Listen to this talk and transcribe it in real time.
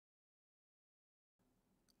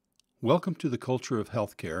Welcome to the Culture of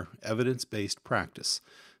Healthcare, Evidence-Based Practice.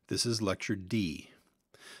 This is Lecture D.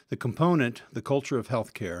 The component, the Culture of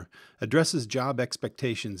Healthcare, addresses job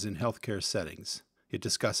expectations in healthcare settings. It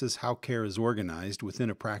discusses how care is organized within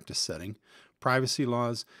a practice setting, privacy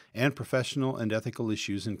laws, and professional and ethical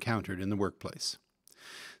issues encountered in the workplace.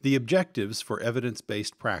 The objectives for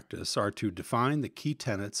evidence-based practice are to define the key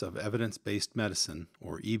tenets of evidence-based medicine,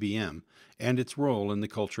 or EBM, and its role in the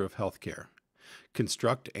culture of healthcare.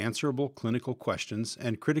 Construct answerable clinical questions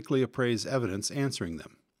and critically appraise evidence answering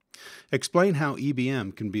them. Explain how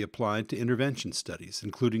EBM can be applied to intervention studies,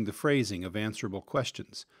 including the phrasing of answerable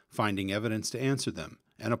questions, finding evidence to answer them,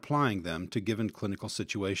 and applying them to given clinical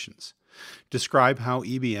situations. Describe how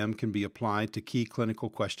EBM can be applied to key clinical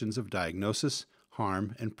questions of diagnosis,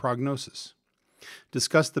 harm, and prognosis.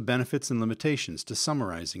 Discuss the benefits and limitations to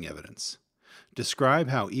summarizing evidence. Describe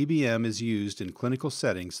how EBM is used in clinical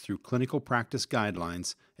settings through clinical practice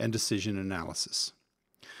guidelines and decision analysis.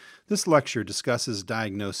 This lecture discusses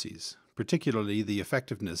diagnoses, particularly the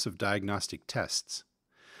effectiveness of diagnostic tests.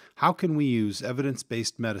 How can we use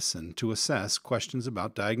evidence-based medicine to assess questions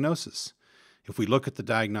about diagnosis? If we look at the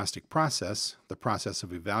diagnostic process, the process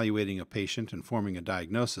of evaluating a patient and forming a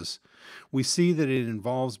diagnosis, we see that it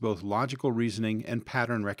involves both logical reasoning and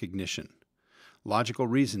pattern recognition. Logical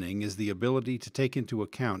reasoning is the ability to take into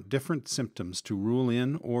account different symptoms to rule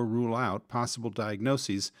in or rule out possible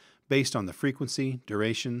diagnoses based on the frequency,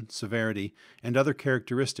 duration, severity, and other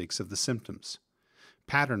characteristics of the symptoms.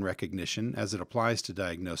 Pattern recognition, as it applies to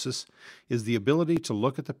diagnosis, is the ability to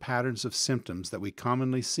look at the patterns of symptoms that we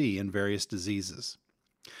commonly see in various diseases.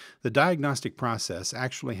 The diagnostic process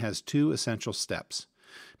actually has two essential steps.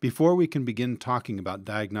 Before we can begin talking about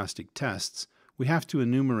diagnostic tests, we have to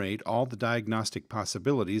enumerate all the diagnostic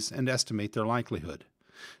possibilities and estimate their likelihood.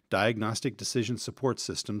 Diagnostic decision support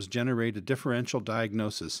systems generate a differential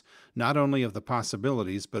diagnosis not only of the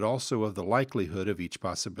possibilities but also of the likelihood of each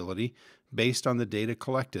possibility based on the data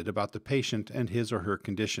collected about the patient and his or her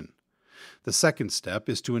condition. The second step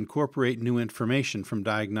is to incorporate new information from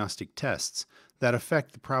diagnostic tests that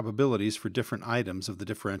affect the probabilities for different items of the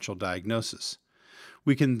differential diagnosis.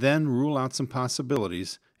 We can then rule out some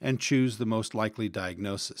possibilities and choose the most likely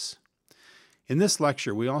diagnosis. In this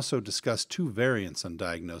lecture, we also discuss two variants on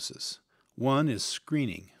diagnosis. One is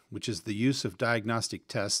screening, which is the use of diagnostic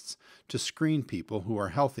tests to screen people who are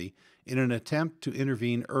healthy in an attempt to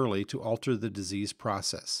intervene early to alter the disease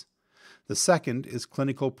process. The second is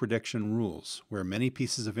clinical prediction rules, where many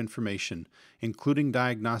pieces of information, including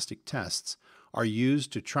diagnostic tests, are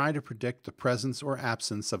used to try to predict the presence or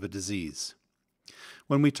absence of a disease.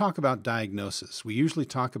 When we talk about diagnosis, we usually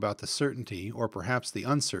talk about the certainty or perhaps the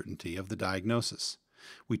uncertainty of the diagnosis.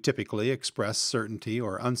 We typically express certainty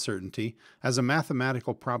or uncertainty as a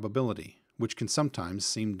mathematical probability, which can sometimes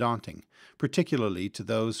seem daunting, particularly to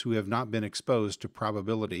those who have not been exposed to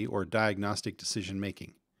probability or diagnostic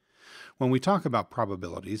decision-making. When we talk about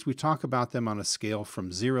probabilities, we talk about them on a scale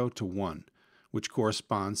from 0 to 1, which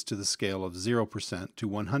corresponds to the scale of 0% to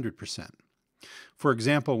 100%. For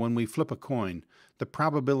example, when we flip a coin, the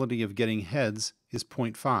probability of getting heads is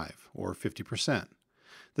 0.5, or 50%.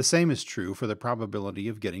 The same is true for the probability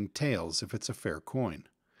of getting tails if it's a fair coin.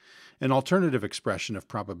 An alternative expression of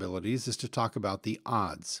probabilities is to talk about the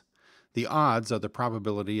odds. The odds are the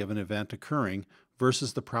probability of an event occurring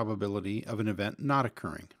versus the probability of an event not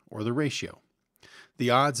occurring, or the ratio.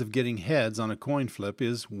 The odds of getting heads on a coin flip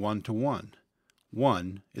is 1 to 1.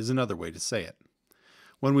 1 is another way to say it.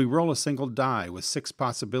 When we roll a single die with 6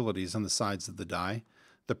 possibilities on the sides of the die,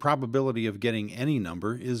 the probability of getting any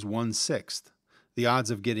number is 1/6. The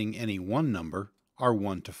odds of getting any one number are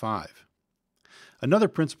 1 to 5. Another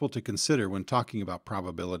principle to consider when talking about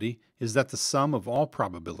probability is that the sum of all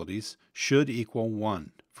probabilities should equal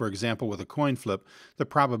 1. For example, with a coin flip, the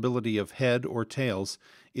probability of head or tails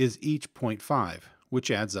is each 0.5,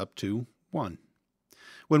 which adds up to 1.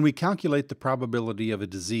 When we calculate the probability of a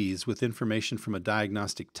disease with information from a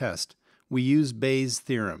diagnostic test, we use Bayes'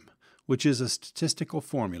 theorem, which is a statistical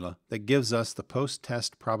formula that gives us the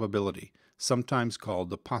post-test probability, sometimes called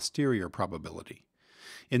the posterior probability.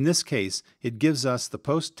 In this case, it gives us the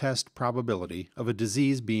post-test probability of a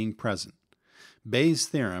disease being present. Bayes'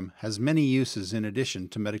 theorem has many uses in addition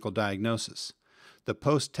to medical diagnosis. The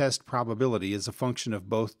post-test probability is a function of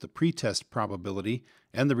both the pre-test probability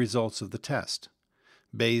and the results of the test.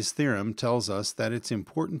 Bayes' theorem tells us that it's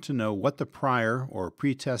important to know what the prior or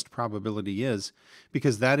pre-test probability is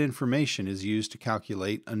because that information is used to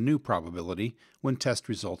calculate a new probability when test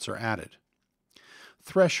results are added.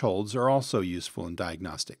 Thresholds are also useful in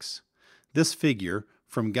diagnostics. This figure,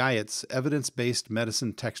 from Guyot's Evidence-Based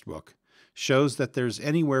Medicine textbook, shows that there's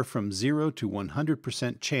anywhere from 0 to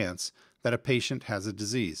 100% chance that a patient has a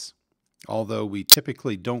disease. Although we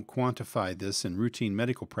typically don't quantify this in routine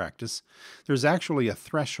medical practice, there's actually a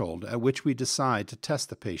threshold at which we decide to test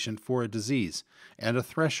the patient for a disease and a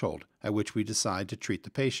threshold at which we decide to treat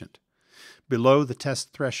the patient. Below the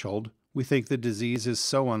test threshold, we think the disease is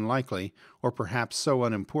so unlikely or perhaps so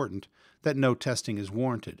unimportant that no testing is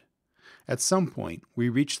warranted. At some point, we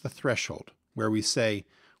reach the threshold where we say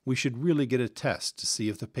we should really get a test to see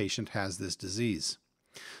if the patient has this disease.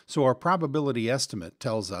 So our probability estimate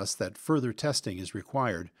tells us that further testing is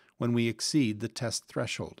required when we exceed the test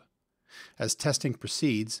threshold. As testing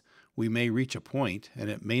proceeds, we may reach a point, and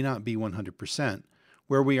it may not be 100%,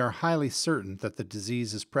 where we are highly certain that the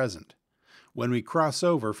disease is present. When we cross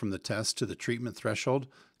over from the test to the treatment threshold,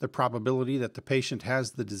 the probability that the patient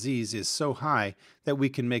has the disease is so high that we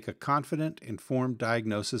can make a confident, informed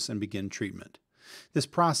diagnosis and begin treatment. This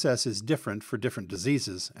process is different for different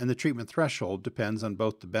diseases, and the treatment threshold depends on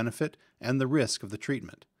both the benefit and the risk of the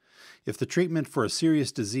treatment. If the treatment for a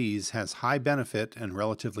serious disease has high benefit and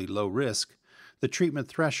relatively low risk, the treatment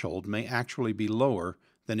threshold may actually be lower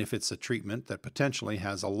than if it's a treatment that potentially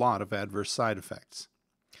has a lot of adverse side effects.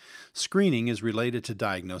 Screening is related to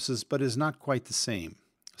diagnosis, but is not quite the same.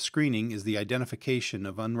 Screening is the identification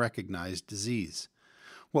of unrecognized disease.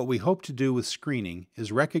 What we hope to do with screening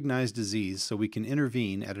is recognize disease so we can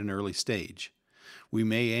intervene at an early stage. We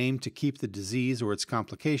may aim to keep the disease or its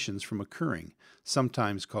complications from occurring,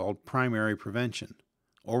 sometimes called primary prevention.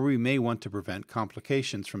 Or we may want to prevent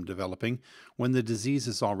complications from developing when the disease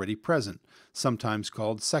is already present, sometimes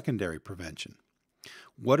called secondary prevention.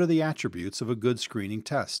 What are the attributes of a good screening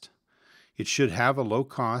test? It should have a low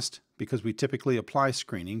cost because we typically apply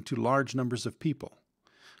screening to large numbers of people.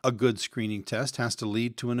 A good screening test has to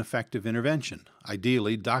lead to an effective intervention,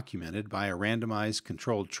 ideally documented by a randomized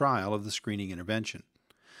controlled trial of the screening intervention.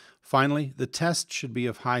 Finally, the test should be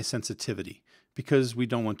of high sensitivity because we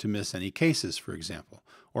don't want to miss any cases, for example,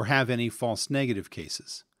 or have any false negative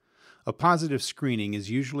cases. A positive screening is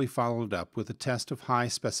usually followed up with a test of high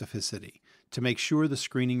specificity to make sure the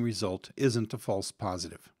screening result isn't a false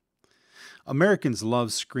positive. Americans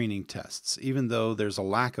love screening tests, even though there's a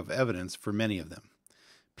lack of evidence for many of them.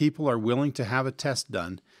 People are willing to have a test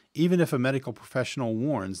done, even if a medical professional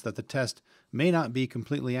warns that the test may not be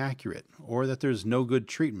completely accurate or that there's no good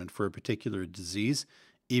treatment for a particular disease,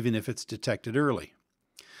 even if it's detected early.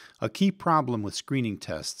 A key problem with screening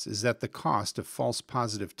tests is that the cost of false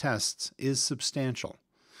positive tests is substantial.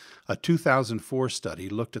 A 2004 study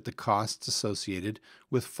looked at the costs associated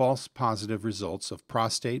with false positive results of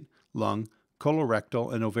prostate, lung,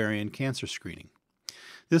 colorectal, and ovarian cancer screening.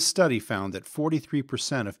 This study found that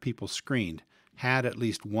 43% of people screened had at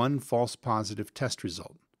least one false positive test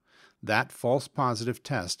result. That false positive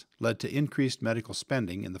test led to increased medical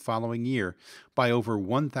spending in the following year by over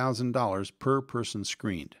 $1,000 per person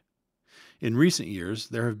screened. In recent years,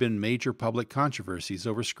 there have been major public controversies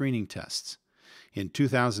over screening tests. In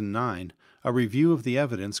 2009, a review of the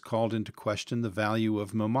evidence called into question the value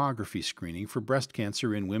of mammography screening for breast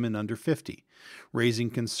cancer in women under 50, raising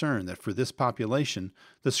concern that for this population,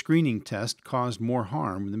 the screening test caused more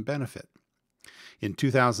harm than benefit. In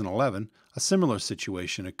 2011, a similar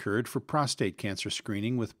situation occurred for prostate cancer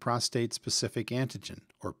screening with prostate-specific antigen,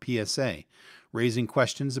 or PSA, raising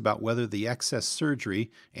questions about whether the excess surgery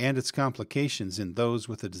and its complications in those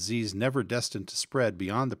with a disease never destined to spread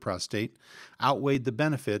beyond the prostate outweighed the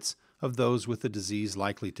benefits of those with a disease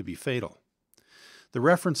likely to be fatal. The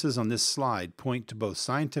references on this slide point to both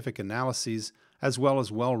scientific analyses as well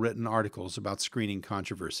as well-written articles about screening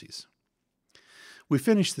controversies. We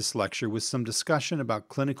finish this lecture with some discussion about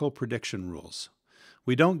clinical prediction rules.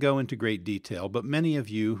 We don't go into great detail, but many of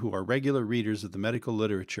you who are regular readers of the medical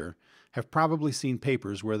literature have probably seen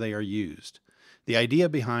papers where they are used. The idea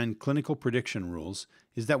behind clinical prediction rules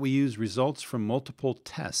is that we use results from multiple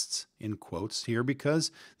tests, in quotes here,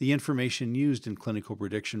 because the information used in clinical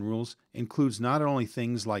prediction rules includes not only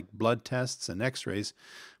things like blood tests and x-rays,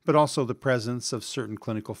 but also the presence of certain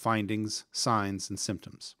clinical findings, signs, and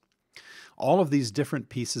symptoms. All of these different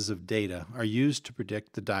pieces of data are used to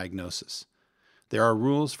predict the diagnosis. There are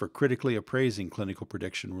rules for critically appraising clinical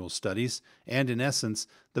prediction rule studies, and in essence,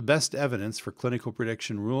 the best evidence for clinical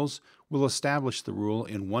prediction rules will establish the rule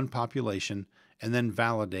in one population and then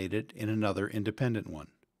validate it in another independent one.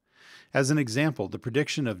 As an example, the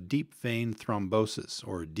prediction of deep vein thrombosis,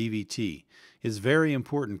 or DVT, is very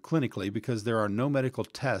important clinically because there are no medical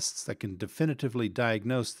tests that can definitively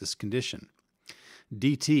diagnose this condition.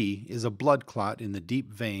 DT is a blood clot in the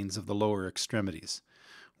deep veins of the lower extremities,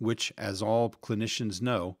 which, as all clinicians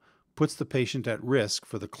know, puts the patient at risk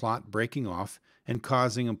for the clot breaking off and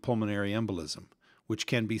causing a pulmonary embolism, which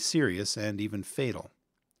can be serious and even fatal.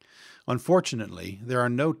 Unfortunately, there are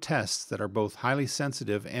no tests that are both highly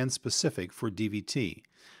sensitive and specific for DVT,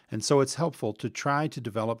 and so it's helpful to try to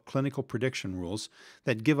develop clinical prediction rules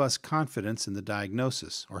that give us confidence in the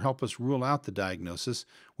diagnosis or help us rule out the diagnosis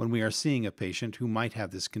when we are seeing a patient who might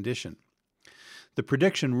have this condition. The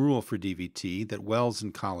prediction rule for DVT that Wells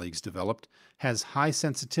and colleagues developed has high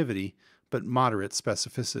sensitivity but moderate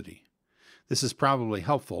specificity. This is probably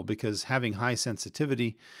helpful because having high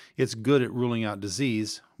sensitivity, it's good at ruling out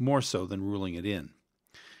disease more so than ruling it in.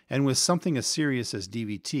 And with something as serious as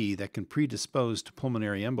DVT that can predispose to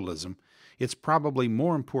pulmonary embolism, it's probably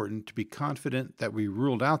more important to be confident that we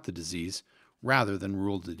ruled out the disease rather than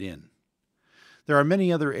ruled it in. There are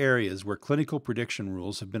many other areas where clinical prediction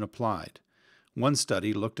rules have been applied. One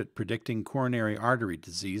study looked at predicting coronary artery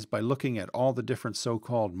disease by looking at all the different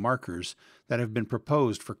so-called markers that have been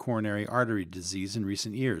proposed for coronary artery disease in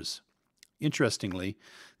recent years. Interestingly,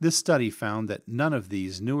 this study found that none of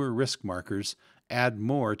these newer risk markers add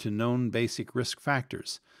more to known basic risk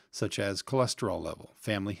factors, such as cholesterol level,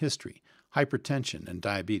 family history, hypertension, and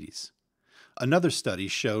diabetes. Another study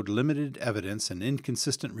showed limited evidence and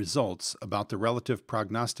inconsistent results about the relative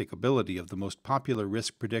prognostic ability of the most popular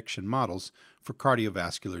risk prediction models for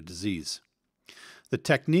cardiovascular disease. The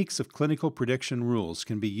techniques of clinical prediction rules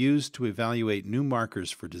can be used to evaluate new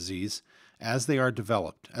markers for disease as they are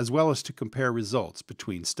developed, as well as to compare results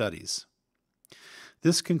between studies.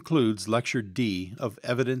 This concludes Lecture D of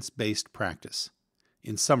Evidence-Based Practice.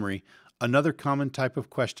 In summary, another common type of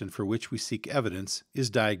question for which we seek evidence is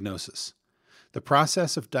diagnosis. The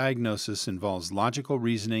process of diagnosis involves logical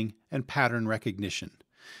reasoning and pattern recognition.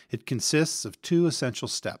 It consists of two essential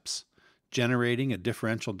steps: generating a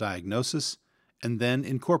differential diagnosis and then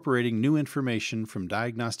incorporating new information from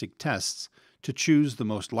diagnostic tests to choose the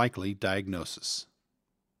most likely diagnosis.